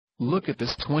Look at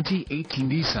this 2018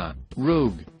 Nissan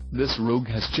Rogue. This Rogue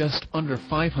has just under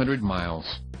 500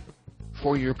 miles.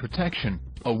 For your protection,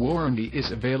 a warranty is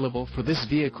available for this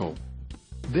vehicle.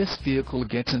 This vehicle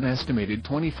gets an estimated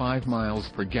 25 miles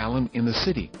per gallon in the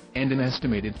city, and an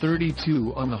estimated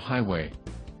 32 on the highway.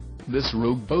 This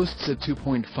Rogue boasts a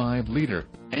 2.5-liter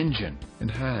engine,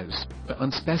 and has an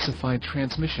unspecified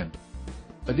transmission.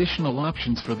 Additional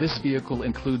options for this vehicle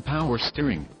include power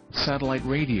steering, satellite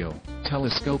radio,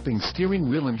 telescoping steering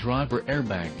wheel and driver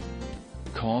airbag.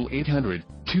 Call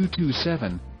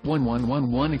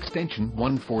 800-227-1111 extension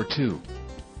 142.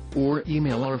 Or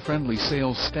email our friendly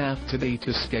sales staff today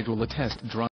to schedule a test drive.